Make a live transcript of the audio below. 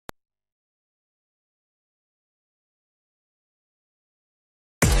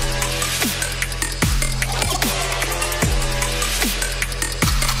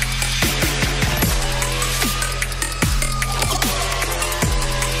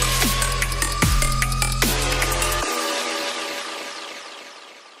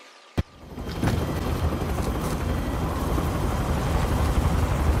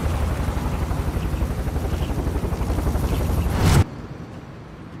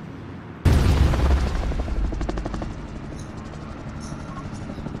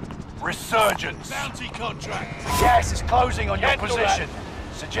Resurgence. Bounty contract. The gas is closing on your position.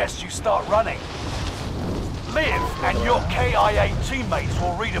 Suggest you start running. Liv and your KIA teammates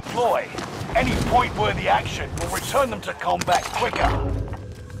will redeploy. Any point-worthy action will return them to combat quicker.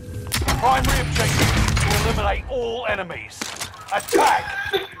 Primary objective is to eliminate all enemies. Attack!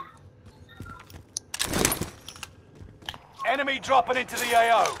 Enemy dropping into the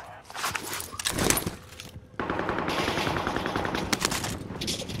AO.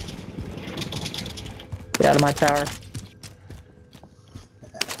 Get out of my tower.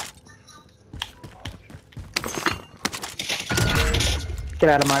 Get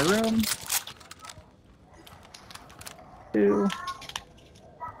out of my room. 2.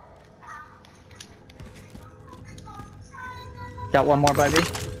 Got one more by me.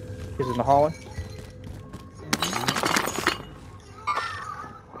 He's in the hallway.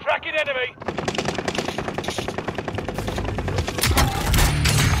 Tracking enemy.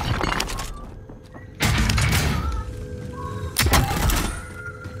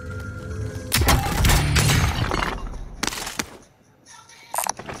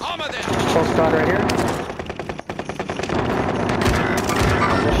 Full squad right here.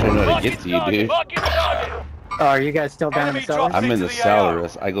 I don't know how to get to you, dude. Oh, are you guys still down in the cellar? I'm in the cellar.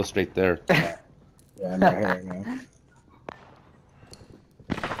 I go straight there. Yeah, I'm right here right now.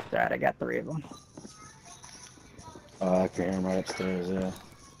 Alright, I got 3 of them. Oh, I can hear him right upstairs, yeah.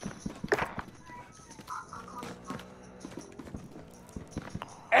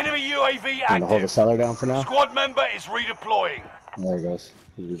 Enemy UAV Gonna hold the active. cellar down for now? Squad member is redeploying. There he goes.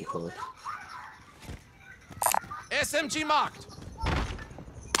 He's redeployed. SMG marked.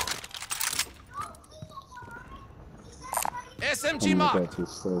 SMG I'm gonna go marked. to the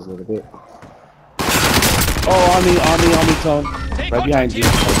stairs a little bit. Oh, on me, Tone. Right behind you.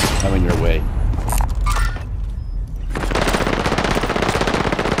 I'm in your way.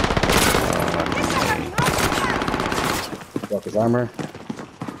 Broke his armor.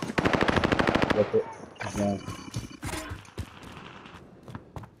 Rip it. He's down.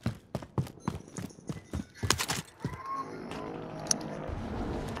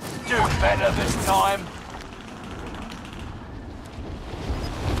 Do better this time.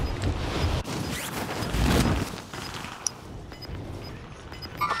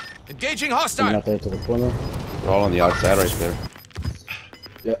 Engaging Coming hostile. out there to the corner. We're all on the outside right there.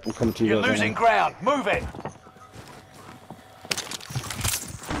 Yeah, I'm coming to you. You're guys right losing now. ground. Move it.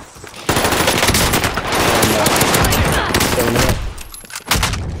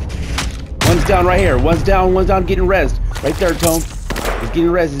 One's down right here. One's down getting rezzed. Right there, Tone. He's getting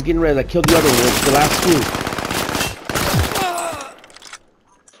rezzed. I killed the other one. It's the last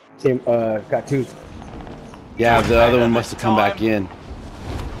two. Team, got 2. Yeah, the other one must have come back in. I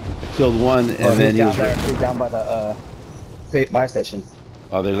killed one, and then he was down there. He's down by the buy station.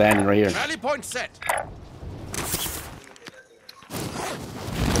 Oh, they're landing right here. Rally point set.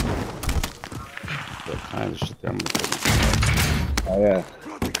 What kind of shit there? I'm gonna put Oh yeah.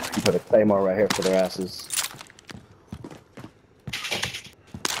 Put a claymore right here for their asses.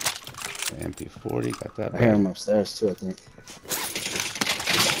 MP40, got that. I hear him upstairs too, I think.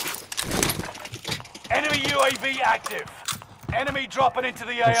 Enemy UAV active. Enemy dropping into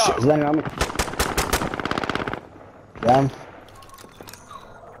the Oh, shit, AO. he's landing on me. Down.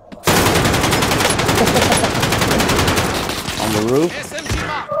 On the roof. SMG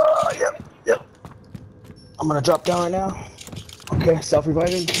marked. Yep. I'm gonna drop down right now. Okay,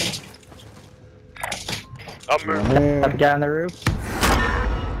 self-reviving. Got the guy on the roof. Got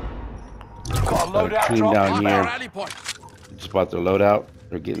a Got a loadout team drop. down On here. rally point. Just bought their loadout.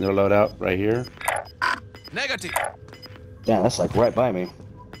 They're getting their loadout right here. Negative. Damn, that's like right by me.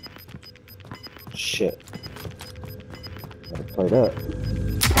 Shit. Gotta play it up. Get you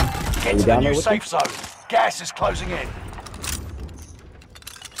to the down there new with safe zone. Gas is closing in.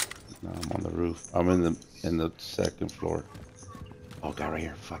 No, I'm on the roof. I'm in the second floor. Oh, guy right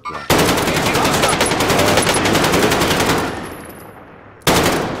here. Fuck yeah. Engaging hostile.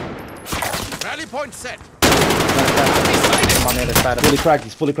 Rally point set. I'm on the other side of Fully it. cracked.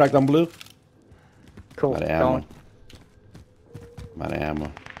 He's fully cracked on blue. Cool. I'm out of ammo. Going. I'm out of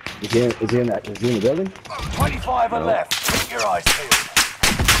ammo. Is he in the building? 25 are No. left. Keep your eyes peeled.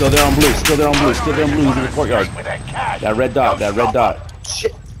 Still there on blue. Still there on blue. Still there on blue. He's in the courtyard. With that cash. That red dot. That red dot.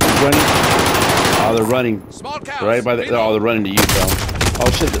 Shit. He's running. Oh, they're running. Small cows. Right by the. Oh, they're running to you, Tom. Oh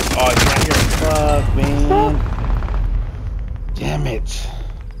shit. Oh, it's right here. Fuck, man. Damn it.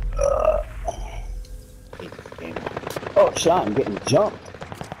 Oh, shot. I'm getting jumped.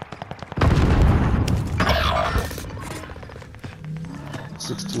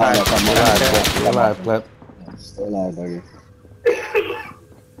 Alive, Clep. Stay alive, buddy.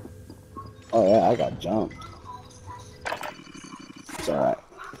 Oh yeah, I got jumped. It's alright.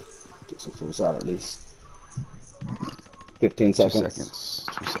 Get some food out at least. 15 seconds. 2 seconds.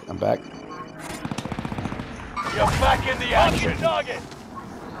 2 seconds. I'm back. You're back in the action. Target.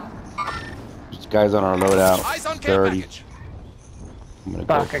 There's guys on our loadout. Eyes on care 30. package. I'm gonna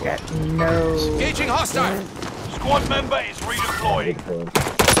go Fuck, I for got it. no. Engaging hostile. Squad member is redeploying.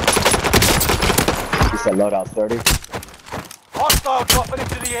 You said loadout 30? Hostile dropping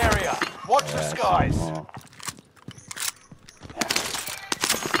into the area. Watch the skies.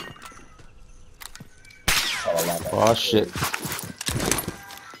 Oh shit.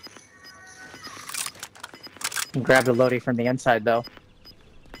 Grab the loadie from the inside though.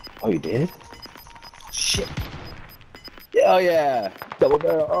 Oh, you did? Shit. Oh yeah. Double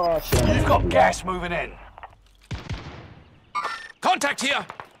barrel. Oh shit. You've got gas moving in. Contact here.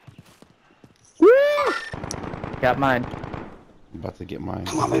 Got mine. I'm about to get mine.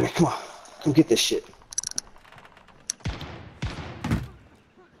 Come on, baby. Come on. Come get this shit.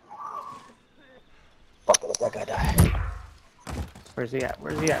 Fuck, let that guy die. Where's he at?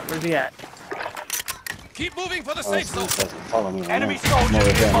 Where's he at? Where's he at? Keep moving for the Oh, safe this zone. doesn't follow me right Enemy now. I'm soldiers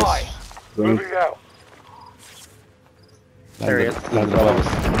over here. nearby. Green. Moving out. There he is. Landed above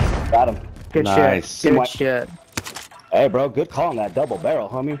us. Got him. Good Nice. shit. Good What? shit. Hey, bro, good call on that double barrel,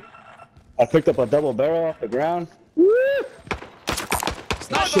 homie. I picked up a double barrel off the ground.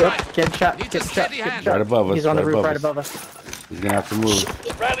 Sniper Shit. rifle. Good shot. Needs Good a shot. steady Good hand. shot. Right above us. He's on the roof right above above us. us. He's gonna have to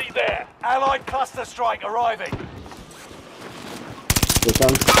move. Rally there. Allied cluster strike arriving. Here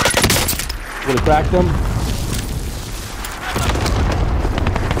comes. Gonna crack them.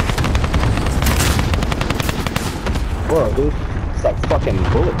 Whoa, dude. It's like fucking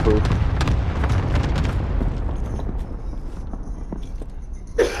bulletproof.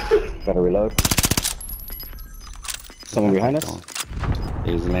 Gotta reload. Someone behind us?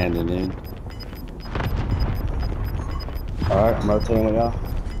 He's landing in. Alright, I'm rotating with y'all.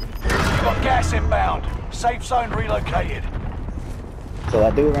 You've got gas inbound. Safe zone relocated. So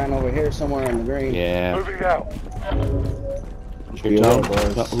that dude ran over here somewhere in the green. Yeah. Moving out. Here, Tom.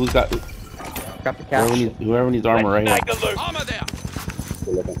 Who's got? Got the couch. Whoever needs armor right here. Take the loot. Armor there.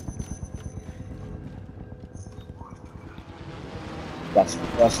 Good looking.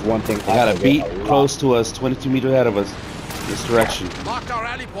 That's one thing. They got a forget beat lot. close to us, 22 meters ahead of us. This direction. Marked our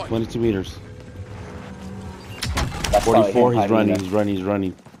rally point. 22 meters. That's probably 44, him he's hiding running, there. he's running, he's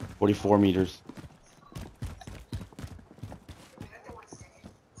running. 44 meters.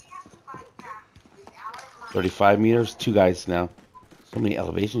 $35 two guys now. So many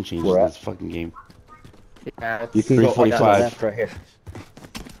elevation changes Where in at? this fucking game. Yeah, You can go up to the 345. left right here.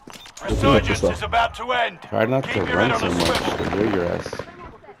 Resurgence is about to end. Try not Keep to your run head so on the much. swivel. They'll hear your ass.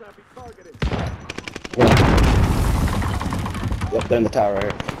 Yep, they're in the tower right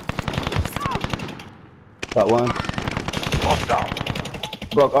here. Got one. Hostile.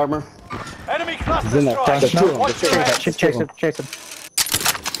 Broke armor. Enemy He's cluster in there. strike. There's two of them. Watch There's two your of them. head. Chase him. Chase him.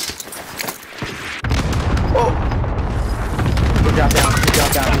 Good job down. Good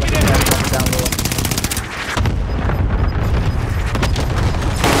job down. Good job down low.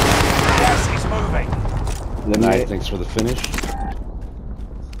 Gas is moving. Nice, thanks for the finish.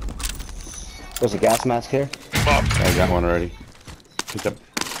 There's a gas mask here. I got one already. Pick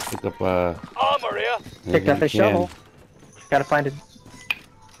up, Armor here. Picked up anything a you shovel. can. Gotta find it.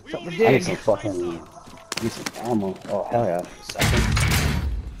 Something to I need dig. some fucking decent ammo. Oh hell yeah. Second.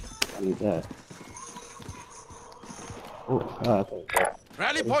 I need that. Oh, okay.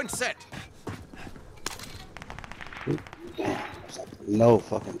 Rally point set. No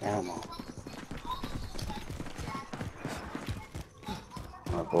fucking ammo.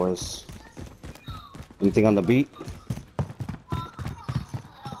 Alright, boys. Anything on the beat?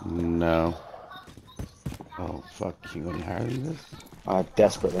 No. Oh fuck! Can you go any higher than this? I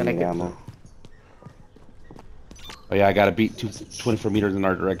desperately Can I need get ammo. Oh yeah, I got to beat 24 meters in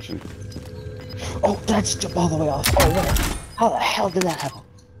our direction. Oh, that's jump all the way off. Oh, what? How the hell did that happen?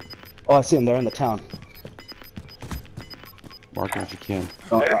 Oh, I see them. They're in the town. Mark them if you can.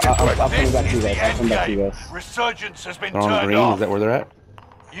 Oh, I'm coming This back to you is the guys. I'm end coming back to you game. guys. Resurgence has been They're on turned green. off. Is that where they're at?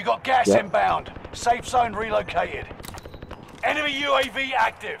 You got gas Yep. inbound. Safe zone relocated. Enemy UAV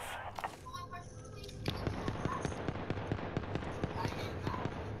active.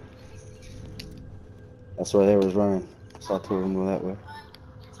 That's where they was running. Saw two of them go that way.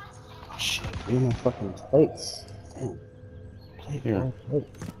 Shit, give me my fucking plates. Damn. Here.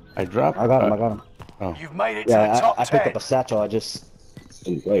 I dropped. I got him. I got him. Oh, You've made it to the Yeah, top I 10. picked up a satchel. I just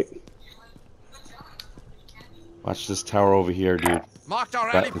didn't wait. watch this tower over here, dude. Marked our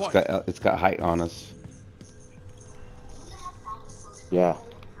rally point. It's got height on us. Yeah.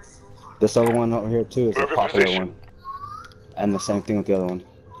 This other one over here too is a Move in popular position. one. And the same thing with the other one.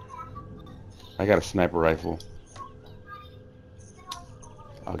 I got a sniper rifle.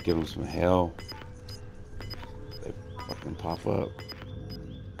 I'll give them some hell. They fucking pop up.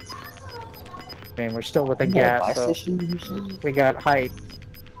 Man, we're still with the Buy gas, so station, you said? we got height.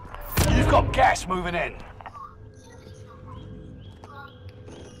 You've got gas moving in.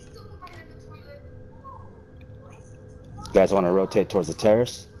 You guys want to rotate towards the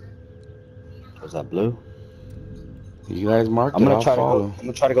terrace? Towards that blue? You guys mark I'm it, gonna I'll try to follow. go. I'm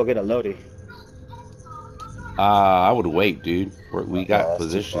gonna try to go get a loadie. I would wait, dude. We got that's too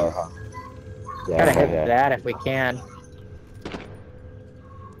position. far, huh? Yeah, Gotta okay, hit yeah. that if we can.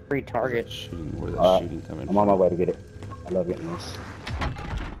 Free target. Shooting, where that Alright, shooting coming I'm on my way to get it. I love getting this.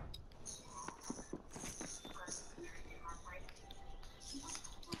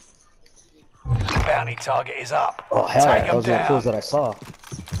 Bounty target is up. Oh hell Take yeah, 'em those are the down. tools that I saw.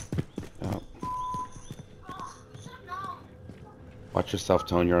 Yep. Watch yourself,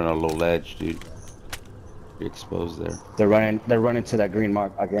 Tone. You're on a low ledge, dude. You're exposed there. They're running to that green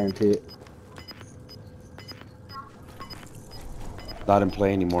mark, I guarantee it. Not in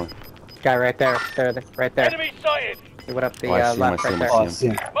play anymore. Guy right there. Right there. Enemy sighted. He went up the Oh, I see him, left I see right him, there. I Oh, I see see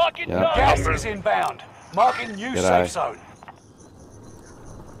him. Marking Yeah. target. Gas is inbound. Marking new Good safe eye. zone.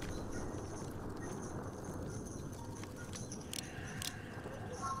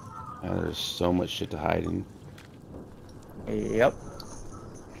 There's so much shit to hide in. Yep.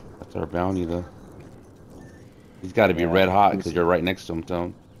 That's our bounty, though. He's got to be Yeah, red hot he's- because you're right next to him,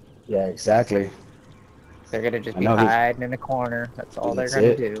 Tone. Yeah, exactly. They're gonna just I be know he's- hiding in the corner. That's all they're That's gonna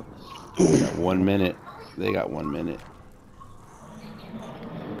it. do. They got 1 minute. They got 1 minute.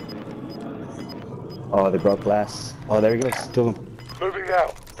 Oh, they broke glass. Oh, there he goes. Two of them. Moving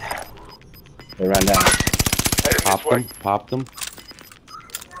out. They ran down. Heading Pop this way. them. Pop them.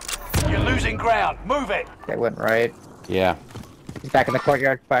 You're losing ground. Move it. They went right. Yeah. He's back in the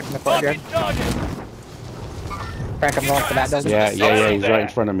courtyard. Back in the courtyard. Marking target. Crack him north of that building. Yeah. He's right in there.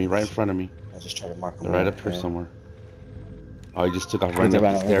 front of me. Right in front of me. I just tried to mark them. They're right up here somewhere. Oh, he just took off Right running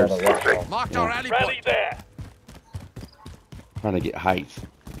down up the stairs. Perfect. Marked our alley Rally point. there. Trying to get height.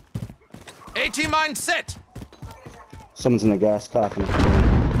 AT mine set. Someone's in the gas coughing.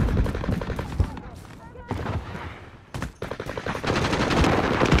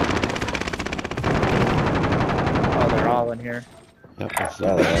 Oh, they're all in here. Yep. That's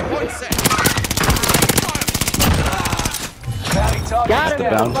Yeah, it. they Alley are. point set. Bounty target Got is him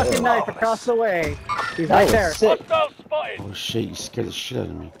with down. a fucking knife across the way. He's That right was there. sick. Hostile spotted. Oh shit! You scared the shit out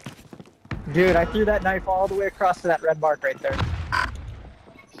of me. Dude, I threw that knife all the way across to that red mark right there.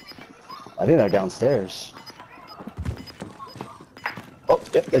 I think they're downstairs. Oh,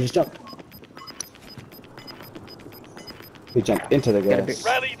 yep, they just jumped. He jumped into the Gotta be- gas.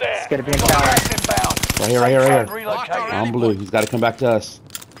 Rally there. It's gonna be in Got tower. gas inbound. Right here. Right here. Right Safe zone here. relocated. On blue. He's got to come back to us.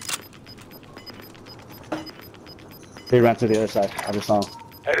 He ran to the other side. I just saw him.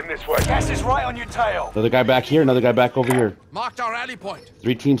 Heading this way. Gas is right on your tail. Another guy back here. Another guy back over here. Marked our alley point.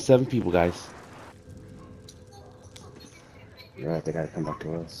 3 teams, 7 people, guys. You're right, they gotta come back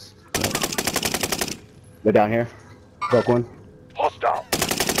to us. They're down here. Broke one. Hostile.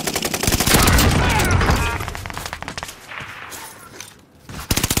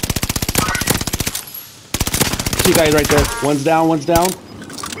 Two guys right there. One's down. One's down.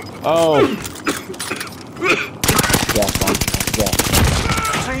 Oh. Gas one. Gas.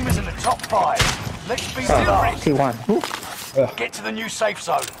 The team is in the top 5. Let's be Oh, deliberate. T1. Get to the new safe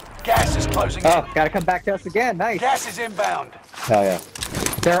zone. Gas is closing Oh, in. gotta come back to us again. Nice. Gas is inbound. Hell yeah.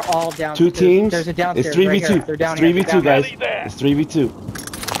 They're all down. 2 teams. There's a downstairs. It's 3v2. Right here. They're down It's here. 3v2, They're down guys. Rally there. It's 3v2.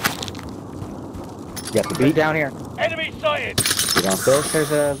 You got the They're beat. down here. Enemy sighted. You downstairs?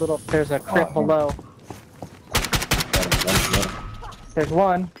 There's a crit Oh, below. There's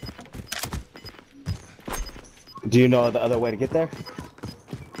one. Do you know the other way to get there?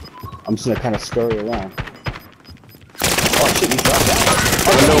 I'm just gonna kind of scurry around. Oh shit, you dropped that.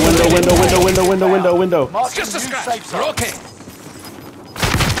 Window. Marking Just a new scratch. safe We're zone. okay.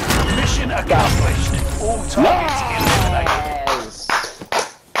 Mission accomplished. All targets eliminated. Yes.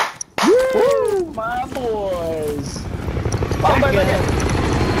 Woo, my boys. Back in.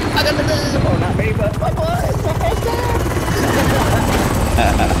 Oh, not me, but my boys. My first time.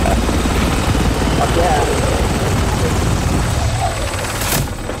 Fuck yeah.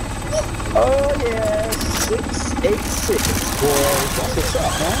 Oh yeah, 686, boys. That's what's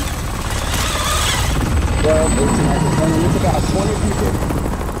up, man. 12, 18, 19, 20. We took out 20 people.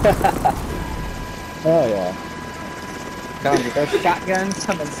 Oh yeah. telling you, those shotguns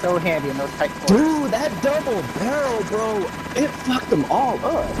come in so handy in those tight quarters. Dude, that double barrel, bro, it fucked them all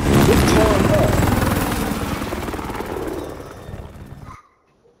up. It tore them up.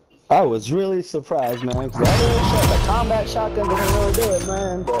 I was really surprised, man, because that little shot, the combat shotgun didn't really do it,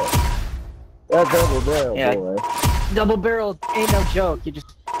 man, but that double barrel, Yeah. boy. Double barrel ain't no joke. You just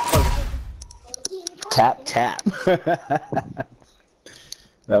Tap, tap. That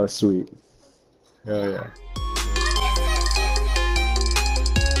was sweet. Oh, yeah.